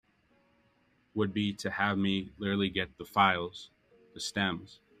would be to have me literally get the files, the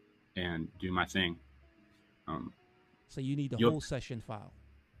stems, and do my thing. Um, So you need the you'll whole session file.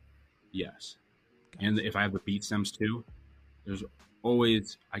 yes, and Gotcha. if I have the beat stems too, there's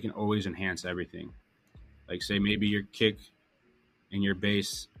always I can always enhance everything. Like say maybe your kick and your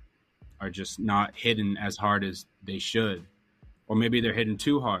bass are just not hidden as hard as they should, or maybe they're hidden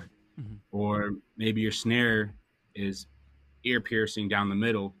too hard, Hmm. or maybe your snare is ear piercing down the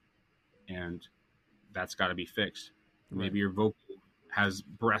middle, and that's got to be fixed. Right. Maybe your vocal has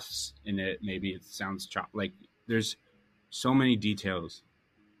breaths in it. Maybe it sounds chopped. Like there's so many details.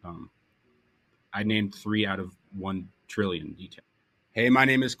 Um, I named 3 out of 1 trillion details. Hey, my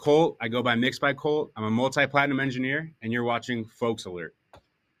name is Colt. I go by Mix by Colt. I'm a multi-platinum engineer, and you're watching Folks Alert.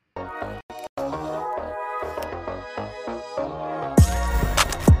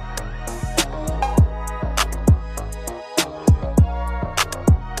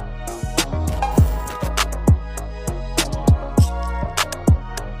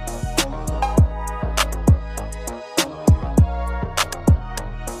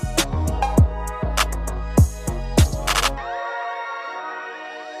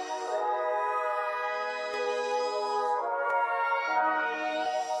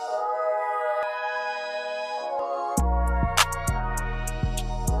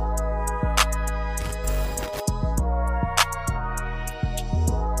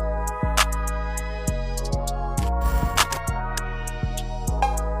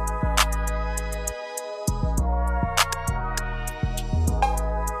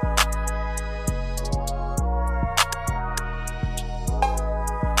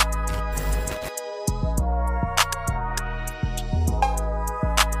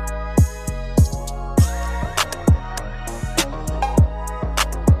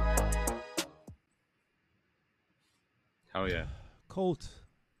 Hell yeah. Colt,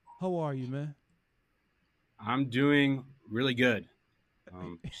 how are you, man? I'm doing really good.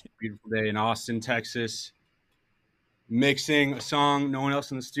 Just a beautiful day in Austin, Texas. Mixing a song, no one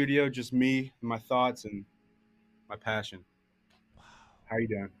else in the studio, just me, my thoughts, and my passion. How are you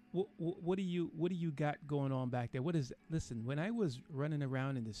doing? What do you got going on back there? What is listen? When I was running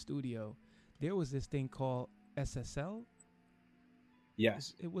around in the studio, there was this thing called SSL.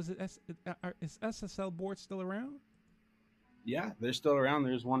 Yes. It was it is SSL board still around? Yeah, they're still around.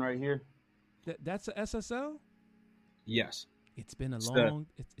 There's one right here. That's a SSL. Yes. It's been a It's the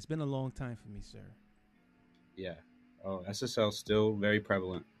it's been a long time for me, sir. yeah. Oh, SSL still very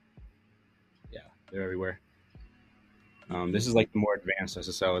prevalent. Yeah, they're everywhere. This is like the more advanced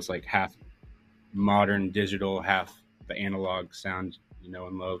SSL. It's like half modern digital, half the analog sound you know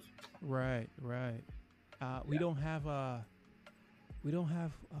and love. Right, right. We Yeah. don't have we don't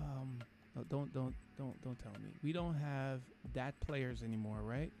have no, don't tell me. We don't have that players anymore,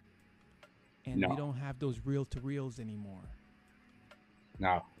 right? And we No, don't have those reel to reels anymore.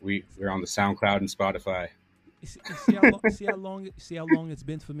 no. We're on the SoundCloud and Spotify. See how long it's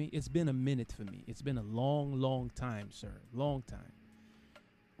been for me. It's been a minute for me. It's been a long, long time, sir. Long time.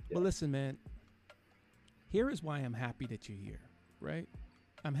 Yeah, But listen, man. Here is why I'm happy that you're here. Right?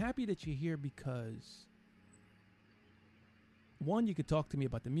 I'm happy that you're here because one, you could talk to me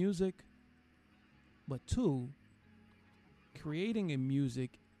about the music, but two, creating a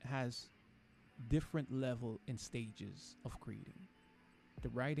music has different level and stages of creating. The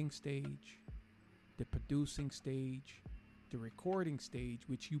writing stage, the producing stage, the recording stage,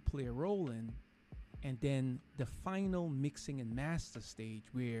 which you play a role in, and then the final mixing and master stage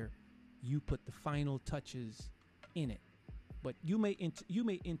where you put the final touches in it. But you may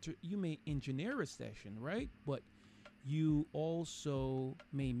engineer a session, right? But you also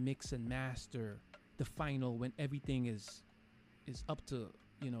may mix and master the final when everything is up to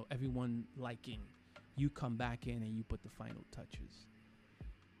everyone liking. You come back in and you put the final touches.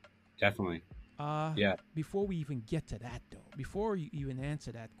 definitely. Uh, Yeah, Before we even get to that, though, before you even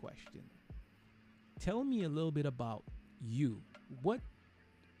answer that question, tell me a little bit about you. What,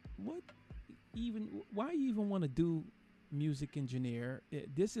 what, why you even want to do music engineer?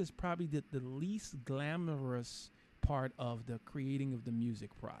 This is probably the least glamorous part of the creating of the music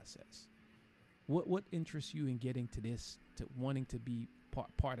process. What interests you in getting to this, to wanting to be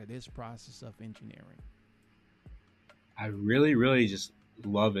part of this process of engineering? I really, really just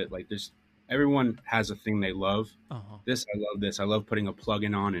love it. Like there's everyone has a thing they love. Uh huh. This I love this. I love putting a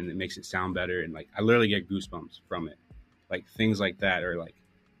plug-in on and it makes it sound better and like I literally get goosebumps from it. Like things like that or like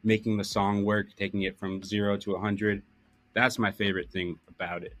making the song work, taking it from 0 to 100. That's my favorite thing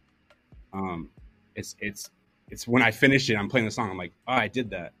about it. Um it's when I finish it, I'm playing the song, I'm like, oh I did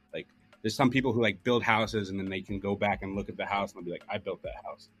that. Like there's some people who like build houses and then they can go back and look at the house and they'll be like, I built that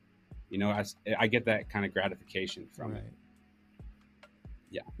house. I get that kind of gratification from it. Right.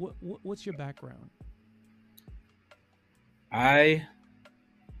 Yeah. What's your background? I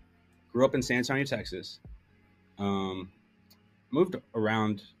grew up in San Antonio, Texas. Um, moved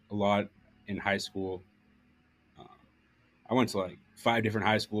around a lot in high school. Um, I went to like 5 different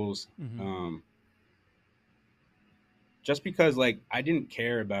high schools. Mm-hmm. Um, just because like I didn't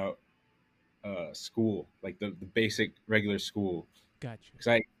care about school, like the basic regular school. Gotcha. Because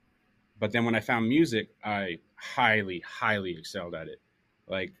I, but then when I found music, I highly excelled at it.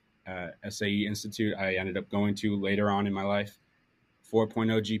 Like SAE Institute, I ended up going to later on in my life.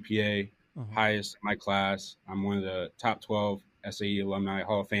 4.0 GPA, Uh huh. highest in my class. I'm one of the top 12 SAE alumni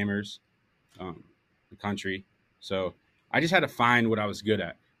Hall of Famers, the country. So I just had to find what I was good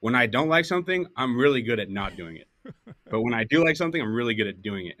at. When I don't like something, I'm really good at not doing it. But when I do like something, I'm really good at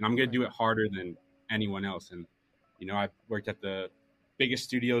doing it, and I'm going to Right. do it harder than anyone else. And I've worked at the biggest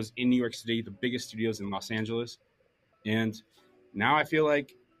studios in New York City, the biggest studios in Los Angeles, and now I feel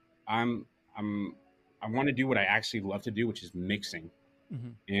like I'm I'm I want to do what I actually love to do, which is mixing. Mm-hmm.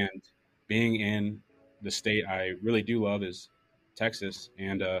 And being in the state I really do love is Texas,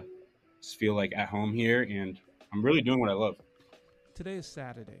 and just feel like at home here, and I'm really doing what I love. Today is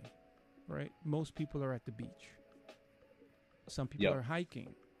Saturday, right? Most people are at the beach. Some people Yep. are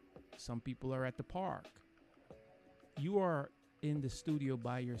hiking. Some people are at the park. You are in the studio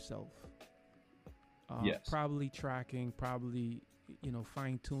by yourself, Yes. probably tracking, probably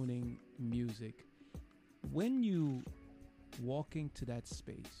fine tuning music. When you walk into that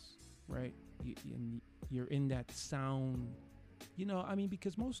space, right? And you're in that sound. I mean,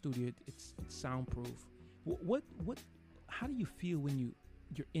 because most studio it's soundproof. What? How do you feel when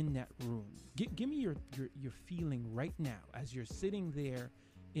you're in that room? Give me your feeling right now as you're sitting there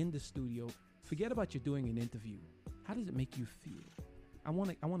in the studio. Forget about you doing an interview. How does it make you feel? I want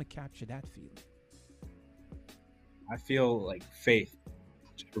to capture that feeling. I feel like faith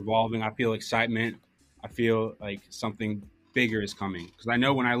just revolving. I feel excitement. I feel like something bigger is coming because I know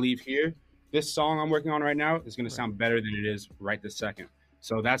Mm-hmm. when I leave here, this song I'm working on right now is going to Right. sound better than it is right this second.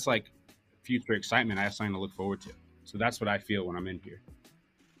 So that's like future excitement. I have something to look forward to. So that's what I feel when I'm in here.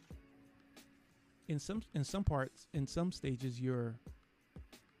 In some parts, in some stages, you're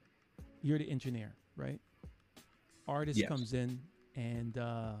the engineer, right? Artist Yes. comes in and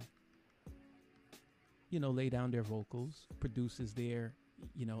lay down their vocals, produces their,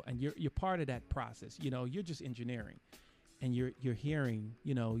 and you're part of that process. You're just engineering, and you're hearing.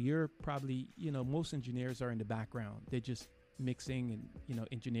 You're probably, most engineers are in the background. They're just mixing and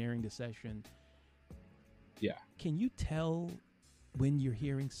engineering the session. Yeah. Can you tell when you're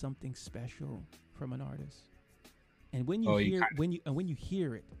hearing something special from an artist? And when you Oh, you hear kind when you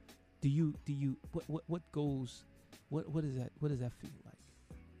hear it, do you what goes what does that feel like?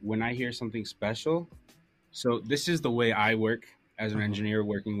 when I hear something special. So this is the way I work as an Uh huh. engineer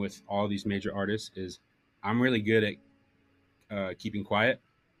working with all these major artists is I'm really good at keeping quiet.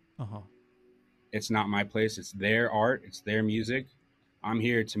 Uh huh. It's not my place. It's their art. It's their music. I'm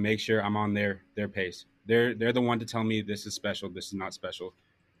here to make sure I'm on their pace. They're the one to tell me this is special. This is not special.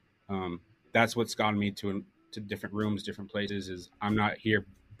 Um, that's what's gotten me to different rooms, different places. Is I'm not here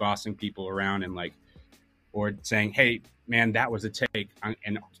bossing people around and like or saying, "Hey, man, that was a take,"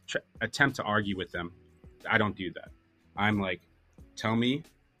 and attempt to argue with them. I don't do that. I'm like, tell me,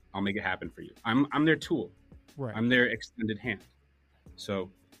 I'll make it happen for you. I'm their tool. Right. I'm their extended hand. So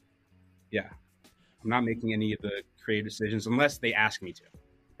yeah, I'm not making any of the creative decisions unless they ask me to.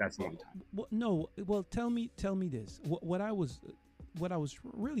 That's the Well, one time. no. Well, tell me this. What I was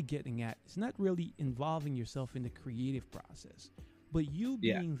really getting at is not really involving yourself in the creative process, but you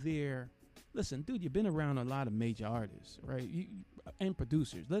Yeah. being there. Listen, dude, you've been around a lot of major artists, right? And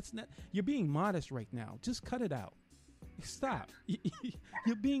producers. Let's not. You're being modest right now. Just cut it out. Stop.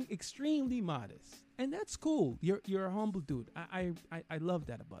 You're being extremely modest, and that's cool. You're a humble dude. I love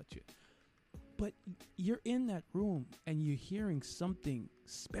that about you. But you're in that room and you're hearing something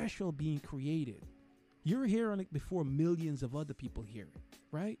special being created. You're hearing it before millions of other people hear it,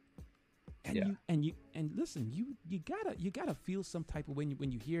 right? And Yeah. you listen. You gotta feel some type of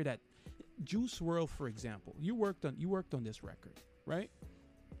when you hear that. Juice World, for example, you worked on this record, right?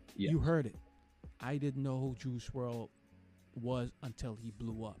 You Yes. heard it. I didn't know who Juice World was until he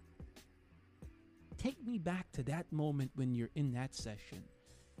blew up. Take me back to that moment when you're in that session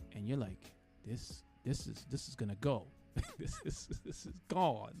and you're like, this is gonna go. This is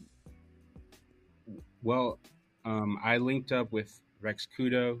gone. Well, I linked up with Rex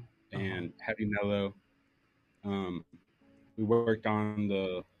Kudo Uh huh. and Heavy Mellow. Um, we worked on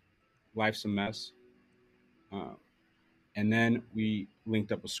the Life's a Mess. Uh, and then we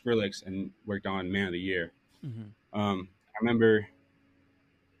linked up with Skrillex and worked on Man of the Year. Mm-hmm. I remember,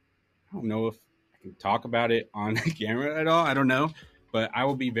 I don't know if I can talk about it on camera at all. I don't know, but I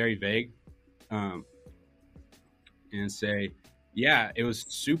will be very vague, um, and say, yeah, it was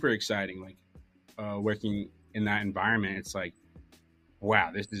super exciting. Like working in that environment, it's like,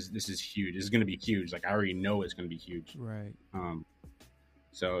 wow, this is huge. This is going to be huge. Like I already know it's going to be huge. Right. Um,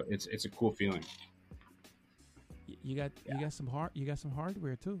 so it's a cool feeling. You got some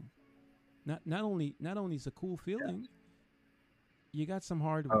hardware too. Not only is a cool Yeah. feeling, you got some Oh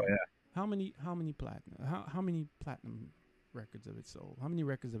hardware. yeah. How many platinum? How many platinum records of it sold? How many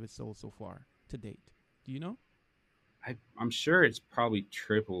records of it sold so far to date? Do you know? I'm sure it's probably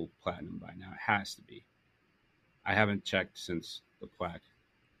triple platinum by now. It has to be. I haven't checked since the plaque.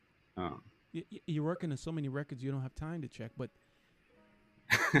 Um, You're working on so many records, you don't have time to check. But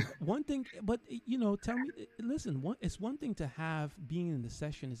one thing, but tell me, listen. It's one thing to have being in the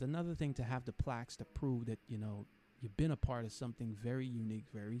session. Is another thing to have the plaques to prove that you've been a part of something very unique,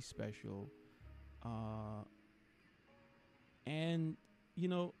 very special. Uh, and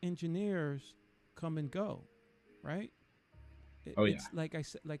engineers come and go, right? oh yeah. It's like I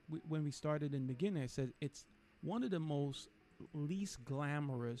said, like when we started in the beginning, I said it's one of the most least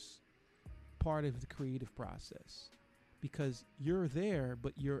glamorous part of the creative process because you're there,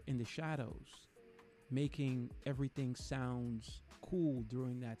 but you're in the shadows, making everything sounds cool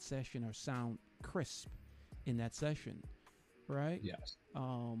during that session or sound crisp in that session, right? Yes.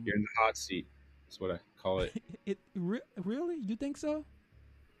 Um, You're in the hot seat. That's what I call it. really, you think so?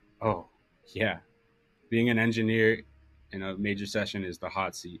 Oh yeah. Being an engineer in a major session is the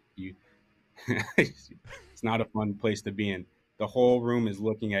hot seat. You, it's not a fun place to be in. The whole room is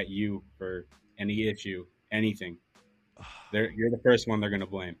looking at you for any issue, anything. You're the first one they're going to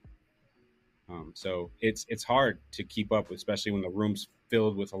blame. So it's hard to keep up, especially when the room's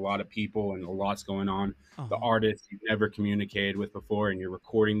filled with a lot of people and a lot's going on. Uh The huh. artists you've never communicated with before, and you're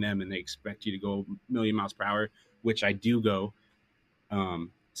recording them, and they expect you to go a million miles per hour, which I do go.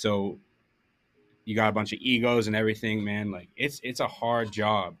 So you got a bunch of egos and everything, man. Like it's a hard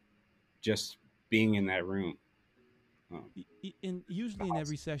job just being in that room. Um, And the usually in hot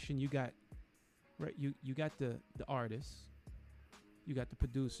every seat. session, you got right. You got the artist, you got the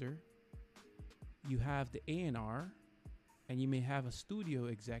producer, you have the A&R, and you may have a studio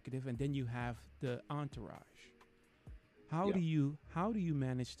executive, and then you have the entourage. How Yeah. do you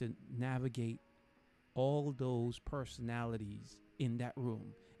manage to navigate all those personalities in that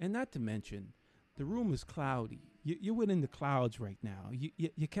room? And not to mention, the room is cloudy. You're within the clouds right now.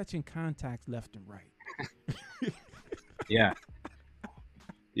 You're catching contacts left and right. Yeah.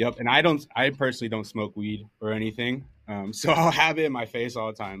 Yep. And I personally don't smoke weed or anything. So I'll have it in my face all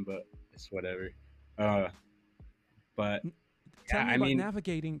the time, but it's whatever. Uh, but Tell yeah, me I about mean,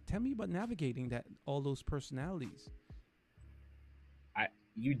 navigating. Tell me about navigating that all those personalities. I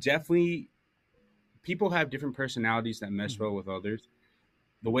you definitely people have different personalities that mesh Mm-hmm. well with others.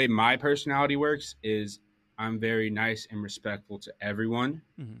 The way my personality works is I'm very nice and respectful to everyone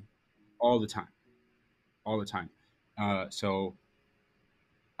Mm-hmm. all the time, all the time. So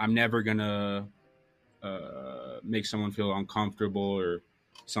I'm never gonna make someone feel uncomfortable or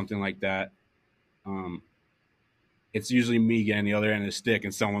something like that. Um, it's usually me getting the other end of the stick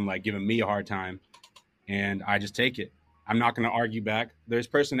and someone like giving me a hard time, and I just take it. I'm not going to argue back. There's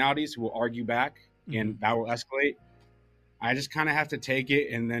personalities who will argue back, Mm-hmm. and that will escalate. I just kind of have to take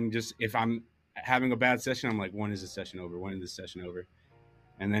it, and then just if I'm having a bad session, I'm like, when is this session over? When is this session over?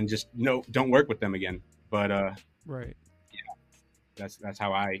 And then just no, don't work with them again. But Right. that's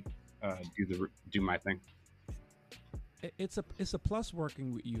how I do my thing. It's a plus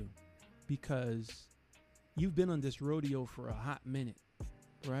working with you because you've been on this rodeo for a hot minute,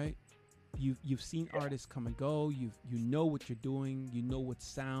 right? You've seen Yeah. artists come and go. You know what you're doing. You know what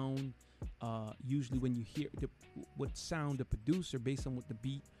sound. Usually when you hear what sound the producer based on what the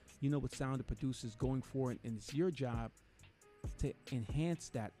beat, you know what sound the producer is going for, and it's your job to enhance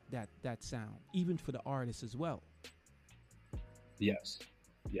that sound, even for the artist as well. Yes,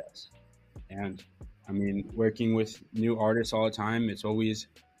 yes. And I mean, working with new artists all the time, it's always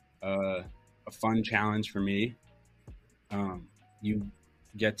uh, a fun challenge for me. You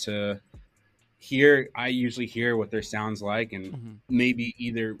get to hear, I usually hear what their sounds like and Mm-hmm. maybe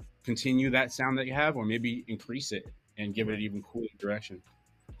either continue that sound that you have or maybe increase it and give it Right. even cooler direction.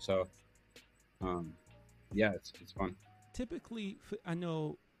 So, um, yeah, it's fun. Typically, I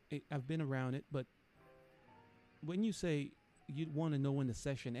know I've been around it, but when you say you want to know when the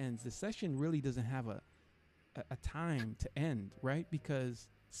session ends, the session really doesn't have a time to end, right? Because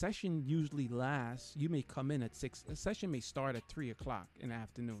session usually lasts. You may come in at 6. A session may start at 3 o'clock in the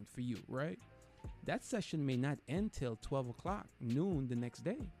afternoon for you, right? That session may not end till 12 o'clock noon the next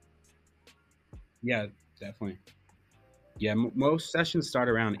day. Yeah, definitely. Yeah, most sessions start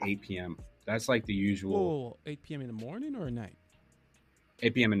around 8 p.m. That's like the usual. Whoa, 8 p.m. in the morning or at night?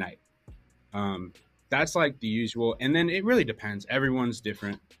 8 p.m. at night. Um, that's like the usual, and then it really depends. Everyone's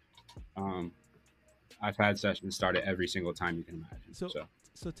different. Um, I've had sessions start at every single time you can imagine.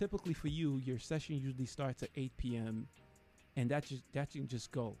 So typically for you, your session usually starts at 8 p.m. and that can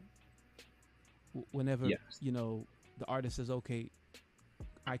just go whenever yes, the artist says, "Okay,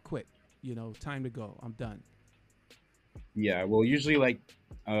 I quit. Time to go. I'm done." yeah. Well, usually like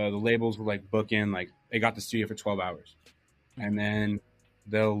the labels will like book in like they got the studio for 12 hours, and then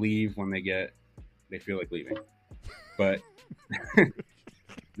they'll leave when they feel like leaving, but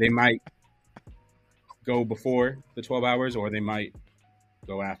they might go before the 12 hours or they might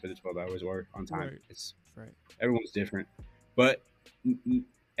go after the 12 hours or on time. Right. It's Right. everyone's different, but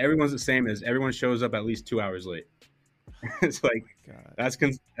everyone's the same as everyone shows up at least 2 hours late. It's like God. that's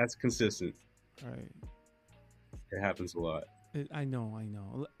consistent. Right. It happens a lot. I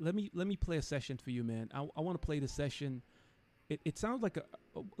know. Let me play a session for you, man. I want to play the session. It sounds like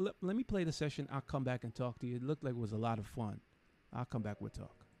let me play the session. I'll come back and talk to you. It looked like it was a lot of fun. I'll come back. We'll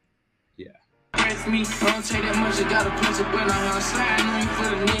talk. Yeah. Me, don't take that much, I got a punch up when I'm sliding on you for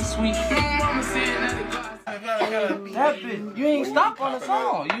the next week. Mama said that it That bitch, you ain't stop on the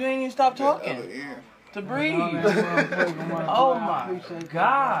song. You ain't even stop talking. To breathe. Oh my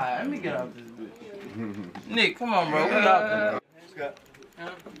God. Let me get out this bitch. Nick, come on, bro. We got this. Scott.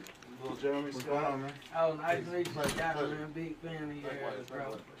 Little Jeremy, what's going on, man? Oh, nice to meet you, Scott, man. Big fan of yours,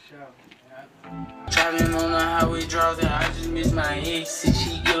 bro. For sure. driving on the highway, drowsing. I just miss my exit.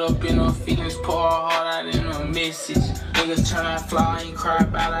 She get up in her feelings, pour her heart out in her message. Niggas tryna fly and cry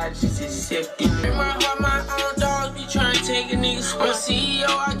about, I just accept it. In my heart, my own dogs be trying to take a nigga spot. CEO,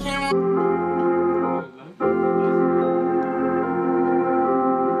 I can't.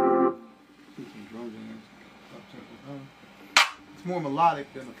 It's more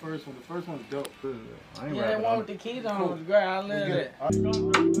melodic than the first one. The first one's dope. Yeah, that one with the keys on was great. I love that.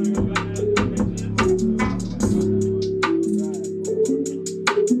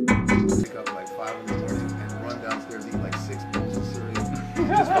 Wake up like 5 in the morning and run downstairs, eat like 6 bowls of cereal.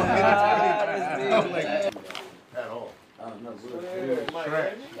 Just for I'm like, at all. I don't know.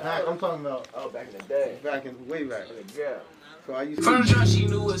 Back, I'm talking about Back in the day. way back. Yeah. So I used From the to. jump, she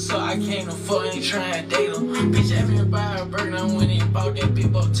knew it, so I came to fuck and try and date her. Bitch, asked me to buy her burger, I went and bought that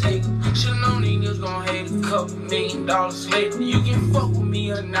big Bottega. Should've known these niggas gon' hate a couple $1 million later. You can fuck with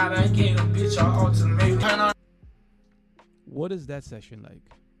me or not, I gave a bitch an ultimatum. What is that session like?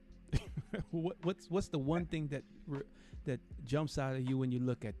 What's the one thing that jumps out at you when you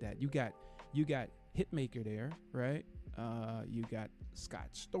look at that? You got Hitmaker there, right? You got Scott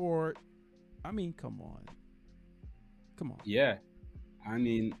Storch. I mean, come on. Yeah. I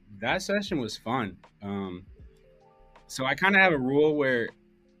mean, that session was fun. So I kind of have a rule where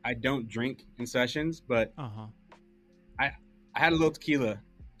I don't drink in sessions, but I had a little tequila,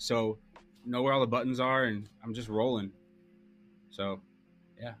 so know where all the buttons are, and I'm just rolling. So,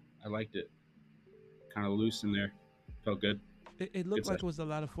 yeah, I liked it. Kind of loose in there. Felt good. It looked like it was a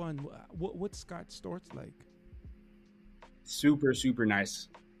lot of fun. What's Scott Storch like? Super, super nice.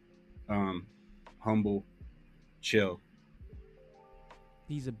 Humble, chill.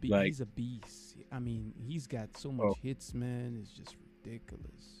 He's a beast. He's a beast. I mean, he's got so much hits, man. It's just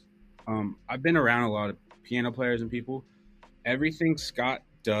ridiculous. I've been around a lot of piano players and people. Everything Scott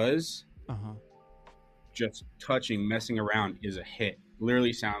does, just touching, messing around, is a hit.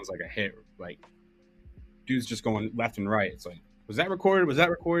 Literally sounds like a hit. Like, dude's just going left and right. It's like, was that recorded? Was that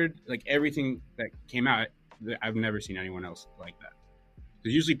recorded? Like, everything that came out, I've never seen anyone else like that.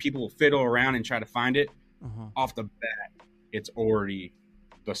 Because usually people will fiddle around and try to find it. Off the bat, it's already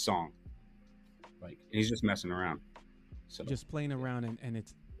the song. Like, he's just messing around. So just playing around, and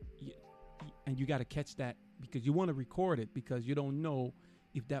it's and you got to catch that because you want to record it because you don't know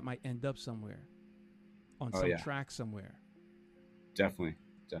if that might end up somewhere on some track somewhere. Definitely.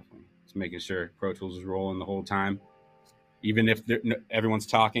 It's making sure Pro Tools is rolling the whole time. Even if everyone's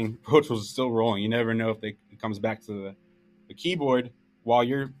talking, Pro Tools is still rolling. You never know if it comes back to the keyboard while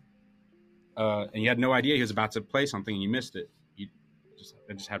you're and you had no idea he was about to play something and you missed it.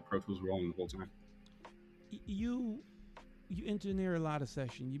 I just had Pro Tools rolling the whole time. You engineer a lot of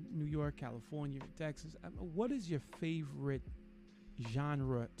sessions. New York, California, Texas. What is your favorite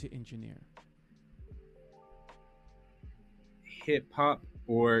genre to engineer? Hip hop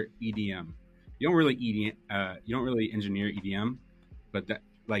or EDM. You don't really engineer EDM, but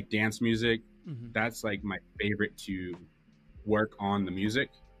like dance music, Mm-hmm. that's like my favorite to work on the music,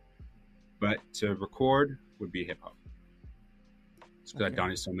 but to record would be hip hop. It's because I've Okay.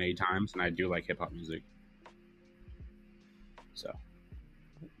 done it so many times, and I do like hip hop music. So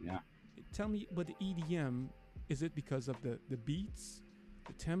yeah, Tell me, but the EDM, is it because of the beats,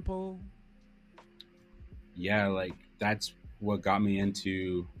 the tempo? yeah, like that's what got me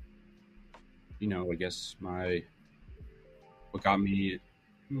into, I guess what got me,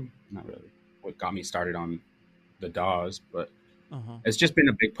 not really, what got me started on the DAWs, but Uh huh. it's just been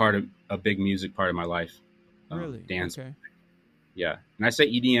a big music part of my life. Really? Dance, Okay. yeah. And I say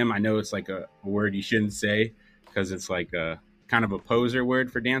EDM, I know it's like a word you shouldn't say because it's like a kind of a poser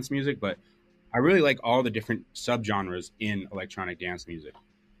word for dance music, but I really like all the different subgenres in electronic dance music.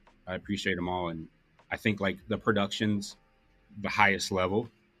 I appreciate them all, and I think like the production's the highest level,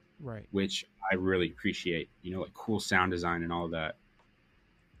 Right. which I really appreciate. Like cool sound design and all that.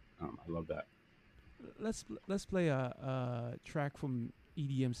 I love that. Let's play a track from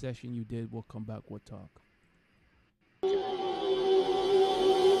EDM session you did. We'll come back. We'll talk. I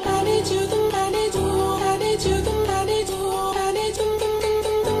need you, I need you, I need you, I need you, I need you,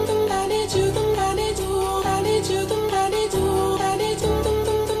 I need you, I need you, I need you, I need you, I need you,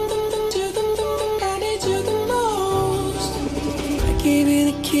 I need you the most. I gave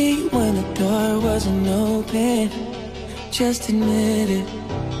you the key when the door wasn't open. Just admit it.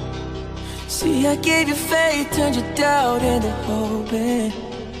 See, I gave you faith, turned your doubt into hope, and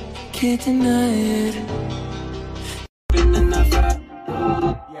can't deny it.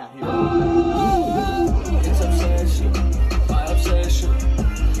 It's obsession, my obsession.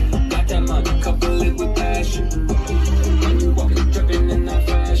 Got that money, couple it with passion. When you walking, dripping in that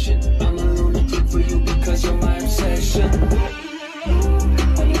fashion, I'm a lunatic for you because you're my obsession.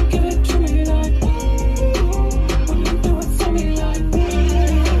 When you give it to me like, when you do it for me like,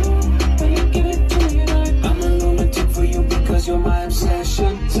 when you give it to me like, I'm a lunatic for you because you're my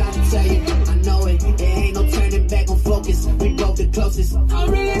obsession. Trying to tell you, I know it. There ain't no turning back on focus. We broke the closest. I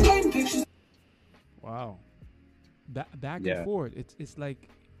really painting pictures. Wow. Back Yeah. and forth. It's like,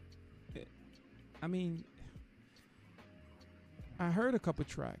 I mean, I heard a couple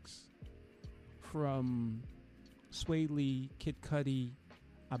tracks from Sway Lee, Kid Cudi,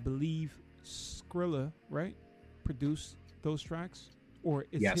 I believe Skrilla, right? Produced those tracks, or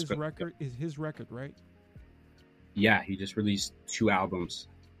it's Yes, his but- record. Is his record, right? Yeah, he just released 2 albums.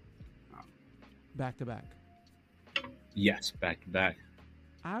 Back to back. Yes, back to back.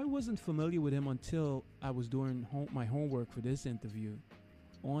 I wasn't familiar with him until I was doing my homework for this interview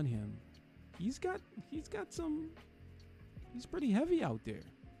on him. He's got some. He's pretty heavy out there.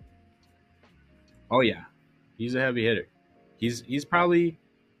 Oh yeah, he's a heavy hitter. He's probably,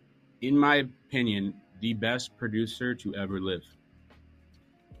 in my opinion, the best producer to ever live,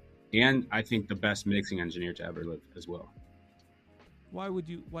 and I think the best mixing engineer to ever live as well. Why would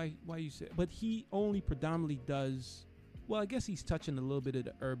you? Why you say? But he only predominantly does. Well, I guess he's touching a little bit of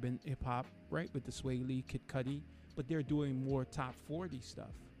the urban hip hop, right, with the Sway Lee, Kid Cudi, but they're doing more top 40 stuff.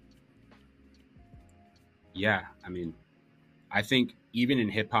 Yeah, I mean, I think even in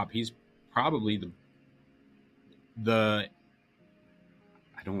hip hop, he's probably the.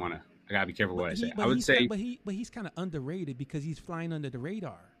 I don't want to. I gotta be careful what I say. I would say, but he's kind of underrated because he's flying under the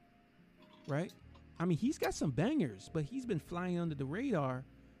radar, right? I mean, he's got some bangers, but he's been flying under the radar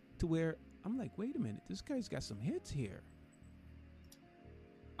to where I'm like, wait a minute, this guy's got some hits here.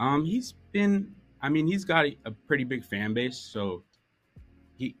 he's been. I mean, he's got a pretty big fan base, so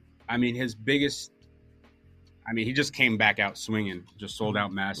his biggest. I mean, he just came back out swinging, just sold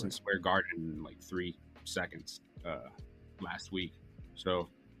out Madison Right. Square Garden in like 3 seconds last week. So,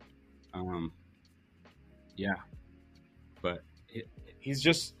 yeah, but he's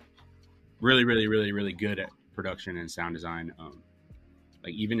just really, really, really, really good at production and sound design.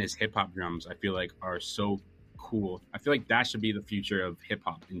 Like even his hip hop drums, I feel like are so cool. I feel like that should be the future of hip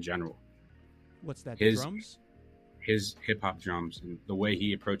hop in general. What's that? His- Drums? His hip hop drums and the way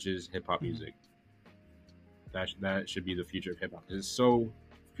he approaches hip hop music. That should be the future of hip hop. It's so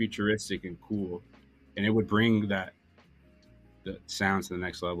futuristic and cool, and it would bring the sounds to the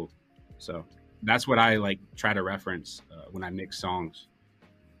next level. So that's what I like try to reference when I mix songs.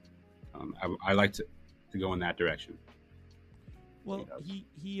 I like to go in that direction. Well, does. he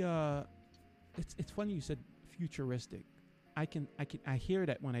it's funny you said futuristic. I hear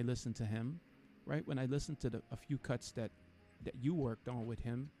that when I listen to him, right? When I listen to a few cuts that you worked on with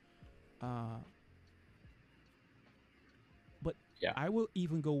him, but Yeah. I will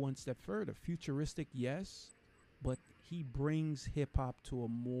even go one step further. Futuristic, yes, but he brings hip hop to a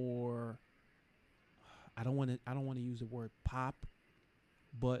more. I don't want to use the word pop,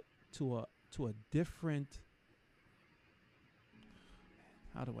 but to a different.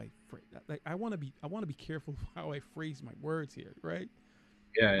 How do I phrase that? Like I want to be careful how I phrase my words here, right?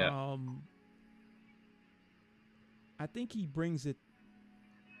 Yeah, yeah. I think he brings it.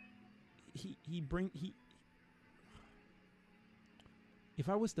 He. If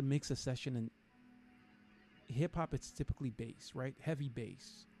I was to mix a session in hip hop, it's typically bass, right? Heavy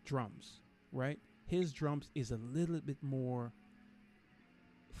bass, drums, right? His drums is a little bit more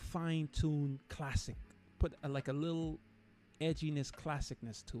fine-tuned, classic. Put like a little edginess,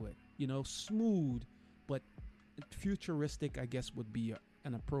 classicness to it. You know, smooth, but futuristic, I guess, would be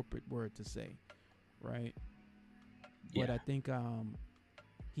an appropriate word to say, right? But Yeah. I think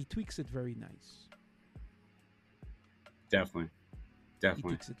he tweaks it very nice. Definitely. He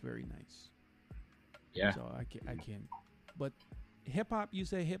Definitely. tweaks it very nice. Yeah. So I can. But hip hop, you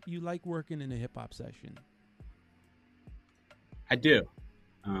say you like working in a hip hop session. I do.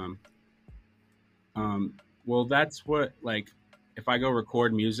 Well, that's what, like, if I go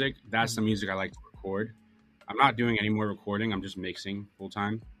record music, that's the music I like to record. I'm not doing any more recording. I'm just mixing full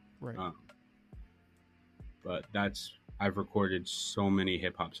time. Right. But I've recorded so many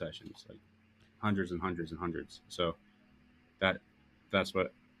hip hop sessions, like hundreds and hundreds and hundreds. So that's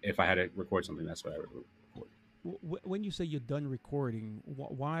what, if I had to record something, that's what I would record. When you say you're done recording,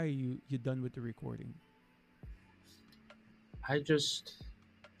 why are you done with the recording?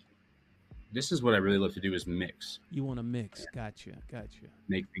 This is what I really love to do, is mix. You want to mix. Gotcha.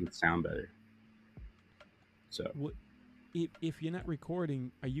 Make things sound better. So if you're not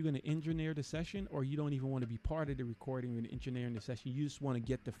recording, are you going to engineer the session, or you don't even want to be part of the recording and engineering the session? You just want to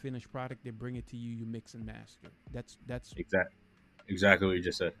get the finished product, they bring it to you, you mix and master. That's exactly what you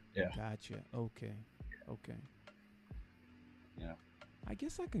just said. Yeah. Gotcha. Okay. Yeah. I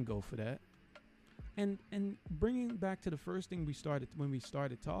guess I can go for that. And bringing back to the first thing when we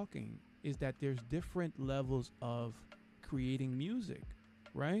started talking, is that there's different levels of creating music,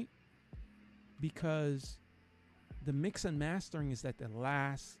 right? Because the mix and mastering is at the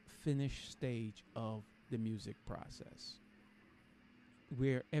last finished stage of the music process,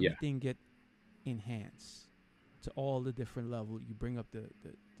 where everything get enhanced to all the different levels. You bring up the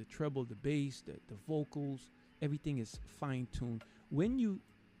treble, the bass, the vocals, everything is fine-tuned. When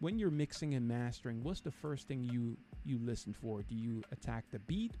you're mixing and mastering, what's the first thing you listen for? Do you attack the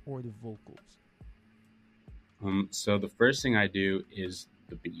beat or the vocals? So the first thing I do is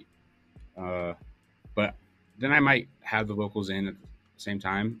the beat. But then I might have the vocals in at the same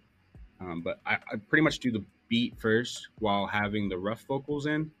time. But I pretty much do the beat first while having the rough vocals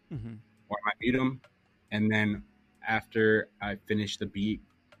in, or I might mute them. And then after I finish the beat,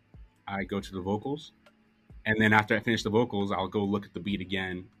 I go to the vocals. And then after I finish the vocals, I'll go look at the beat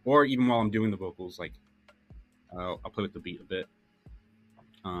again. Or even while I'm doing the vocals, like I'll play with the beat a bit.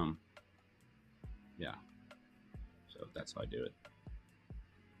 Yeah. So that's how I do it.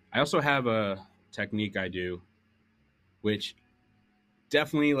 I also have a technique I do, which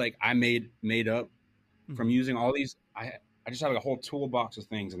definitely, like, I made up from using all these. I just have like a whole toolbox of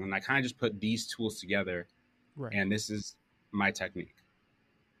things, and then I kind of just put these tools together, right. And this is my technique.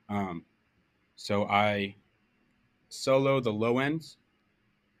 So I solo the low ends,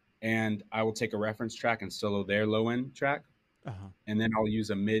 and I will take a reference track and solo their low end track, and then I'll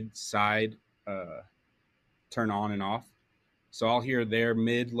use a mid side turn on and off. So I'll hear their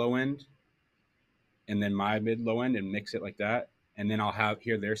mid low end, and then my mid low end, and mix it like that. And then I'll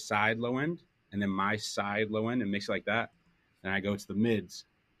hear their side low end, and then my side low end, and mix it like that. Then I go to the mids,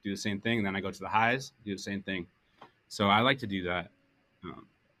 do the same thing. And then I go to the highs, do the same thing. So I like to do that.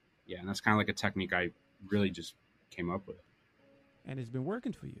 Yeah, and that's kind of like a technique I really just came up with. And it's been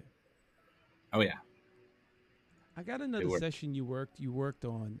working for you. Oh, yeah. I got another session you worked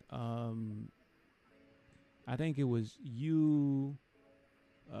on. I think it was you,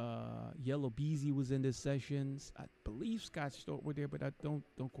 Yellow Beezy was in this sessions. I believe Scott Stork were there, but I don't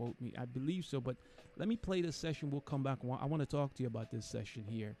quote me. I believe so, but let me play this session. We'll come back. I want to talk to you about this session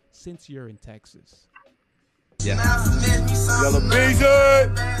here, since you're in Texas. Yeah. Yellow Beezy,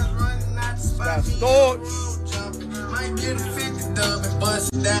 Scott Stork.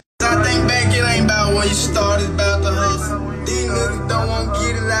 I think back, it ain't about where you started, about the hustle. These niggas don't want to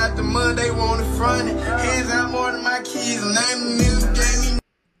get it out the mud, they want it fronted. Hands out more than my keys, and name the music gave me.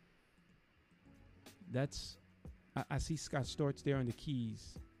 That's, I see Scott Storch there on the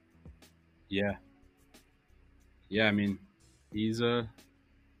keys. Yeah. Yeah, I mean, he's a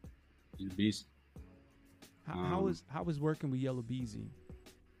beast. How was working with Yellow Beezy?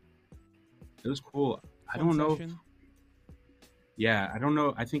 It was cool. I don't know. Yeah, I don't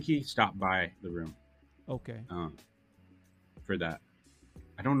know. I think he stopped by the room. Okay. For that.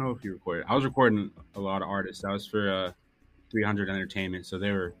 I don't know if you recorded. I was recording a lot of artists. That was for 300 Entertainment, so they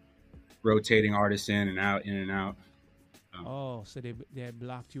were rotating artists in and out, in and out. Oh, so they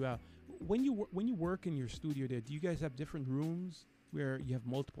blocked you out. When you work in your studio there, do you guys have different rooms where you have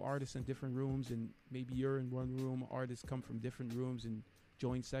multiple artists in different rooms, and maybe you're in one room, artists come from different rooms and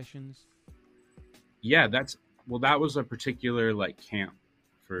join sessions? Yeah, that was a particular like camp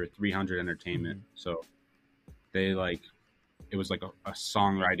for 300 Entertainment. Mm-hmm. So they like it was like a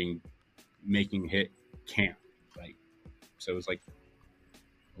songwriting making hit camp. Like so it was like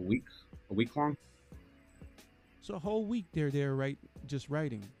a week long. So a whole week they're there, right? Just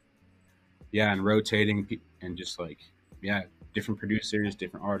writing. Yeah, and rotating and just like yeah, different producers,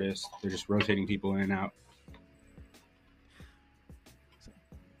 different artists. They're just rotating people in and out.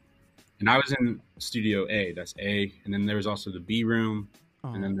 And I was in Studio A. That's A, and then there was also the B room,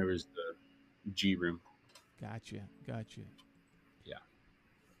 and then there was the G room. Gotcha. Yeah.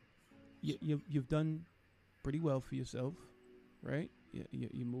 You've done pretty well for yourself, right?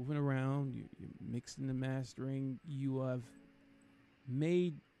 You're moving around. You're mixing and mastering. You have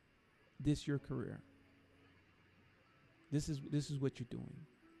made this your career. This is what you're doing.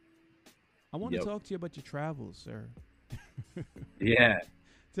 I want to talk to you about your travels, sir. Yeah.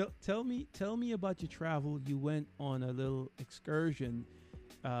 Tell me about your travel. You went on a little excursion,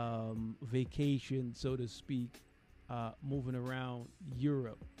 vacation, so to speak, moving around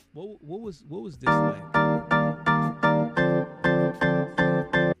Europe. What was this like?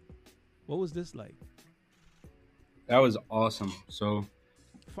 What was this like? That was awesome. So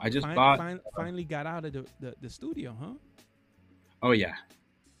I just finally got out of the studio, huh? Oh yeah.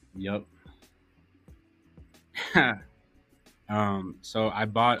 Yep. So I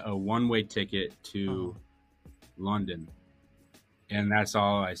bought a one-way ticket to London, and that's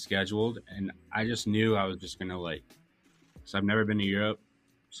all I scheduled. And I just knew I was just gonna so I've never been to Europe,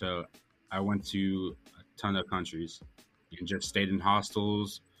 so I went to a ton of countries and just stayed in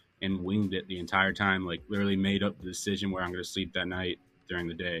hostels and winged it the entire time. Like literally made up the decision where I'm gonna sleep that night during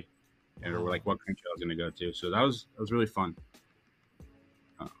the day, and or like what country I was gonna go to. So that was really fun.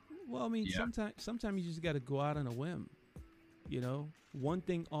 Well, I mean, sometimes you just got to go out on a whim. You know, one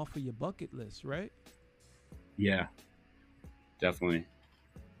thing off of your bucket list, right? Yeah, definitely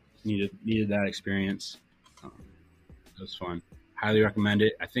needed that experience. It was fun. Highly recommend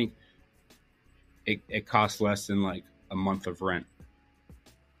it. I think it costs less than like a month of rent.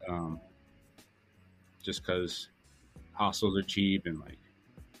 Just because hostels are cheap and like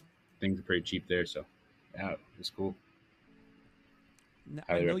things are pretty cheap there. So yeah, it's cool. Now,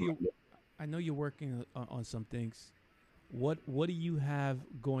 I know you're working on some things. What do you have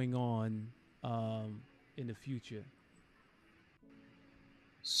going on in the future?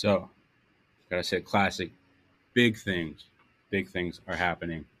 So, gotta say, classic. Big things are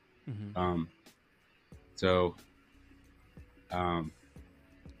happening. Mm-hmm.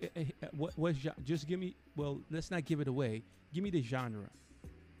 What just give me? Well, let's not give it away. Give me the genre.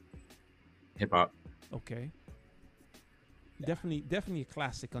 Hip hop. Okay. Yeah. Definitely a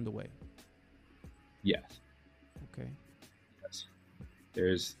classic on the way. Yes. Okay. Yes.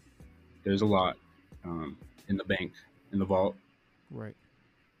 There's a lot in the bank, in the vault. Right.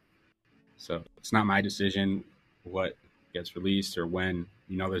 So it's not my decision what gets released or when.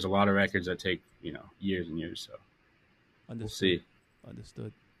 You know, there's a lot of records that take, years and years. So we'll see.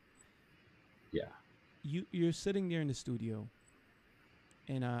 Understood. Yeah. You're sitting there in the studio,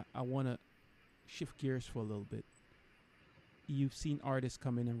 and I want to shift gears for a little bit. You've seen artists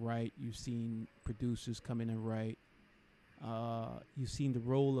come in and write. You've seen producers come in and write. You've seen the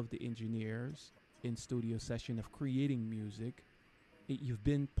role of the engineers in studio session of creating music. You've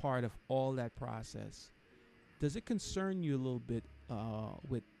been part of all that process. Does it concern you a little bit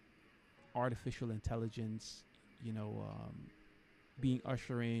with artificial intelligence, being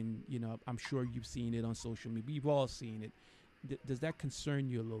ushered in? I'm sure you've seen it on social media. We've all seen it. Does that concern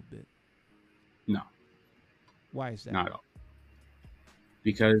you a little bit? No. Why is that? Not at all.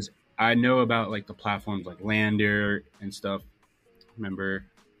 Because I know about like the platforms like Lander and stuff. Remember,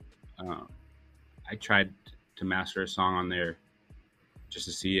 I tried to master a song on there just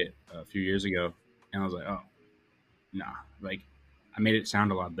to see it a few years ago, and I was like, oh, nah. Like, I made it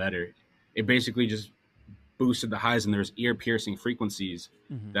sound a lot better. It basically just boosted the highs, and there's ear-piercing frequencies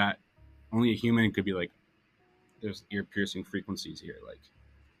that only a human could be like, there's ear-piercing frequencies here. Like,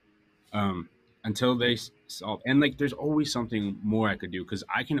 until they solve, and like there's always something more I could do, because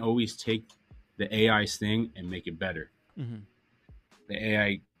I can always take the AI's thing and make it better. The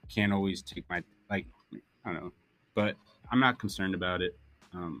AI can't always take my, like, I don't know, but I'm not concerned about it.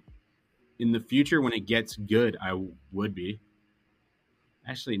 In the future when it gets good, I would be,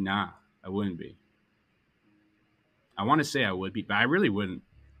 Actually, nah, I wouldn't be. I want to say I would be, but I really wouldn't.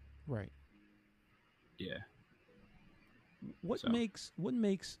 Right. Yeah. What So makes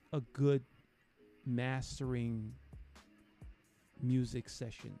a good mastering music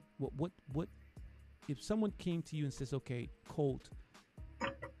session? What if someone came to you and says, "Okay, Colt,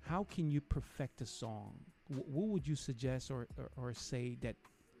 how can you perfect a song?" What would you suggest or say that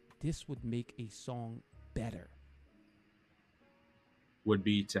this would make a song better? would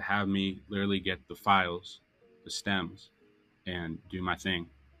be to have me literally get the files, the stems, and do my thing.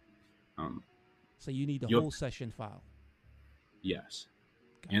 Um, So you need the you'll whole session file. yes,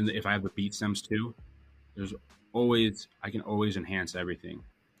 and Gotcha. if I have the beat stems too, there's always I can always enhance everything.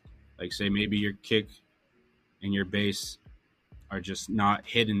 Like say maybe your kick and your bass are just not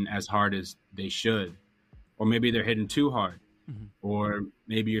hidden as hard as they should, or maybe they're hidden too hard, Hmm. or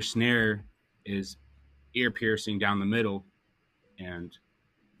maybe your snare is ear piercing down the middle, and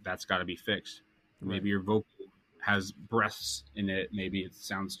that's got to be fixed. Right. Maybe your vocal has breaths in it. Maybe it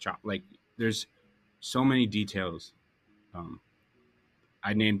sounds chopped. Like there's so many details. Um,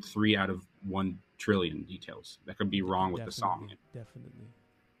 I named 3 out of 1 trillion details that could be wrong with the song. Definitely.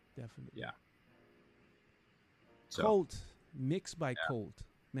 Yeah. So Colt, mixed by yeah. Colt.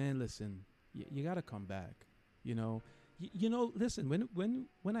 Man, listen, you got to come back. You know, you know. Listen,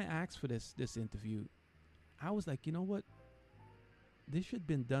 when I asked for this interview, I was like, you know what? This should have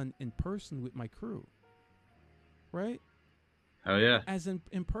been done in person with my crew, right? Hell yeah. As in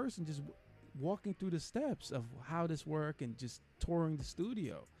person, just walking through the steps of how this work and just touring the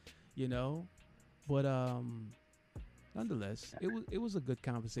studio, you know. But nonetheless, it was a good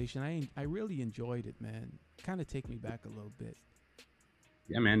conversation. I really enjoyed it, man. Kind of take me back a little bit.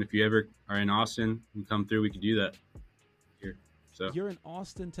 Yeah, man. If you ever are in Austin and come through, we could do that here. So You're in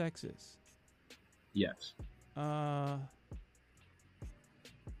Austin, Texas. yes.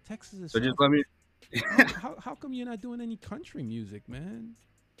 Texas is So just let me. how come you're not doing any country music, man?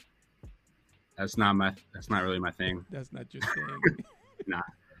 That's not really my thing. That's not your thing. Nah.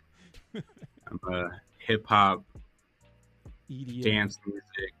 I'm a hip hop, EDM. dance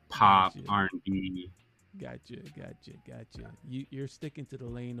music, pop, Gotcha. R&B. Gotcha. You're sticking to the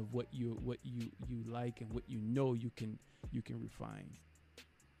lane of what you like and what you know you can refine.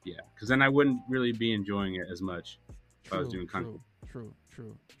 Yeah, because then I wouldn't really be enjoying it as much if I was doing country. True.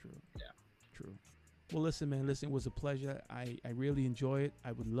 Yeah. True. Well, listen, man. Listen, it was a pleasure. I really enjoy it.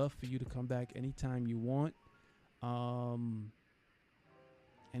 I would love for you to come back anytime you want.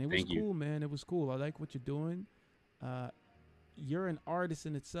 And it was Thank you. cool, man. It was cool. I like what you're doing. You're an artist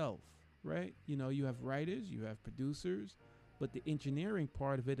in itself, right? You know, you have writers, you have producers, but the engineering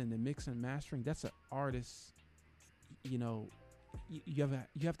part of it and the mix and mastering, that's an artist. You know, you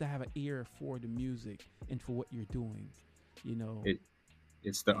have to have an ear for the music and for what you're doing. You know,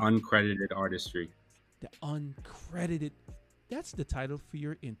 It's the uncredited artistry. the uncredited. That's the title for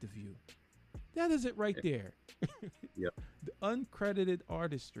your interview. That is it right there. Yep. The uncredited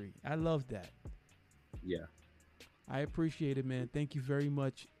artistry. I love that. Yeah. I appreciate it, man. Thank you very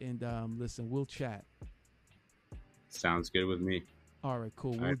much. And listen, we'll chat. Sounds good with me. All right,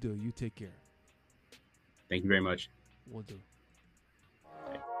 cool. All We'll right. do. You take care. Thank you very much. We'll do.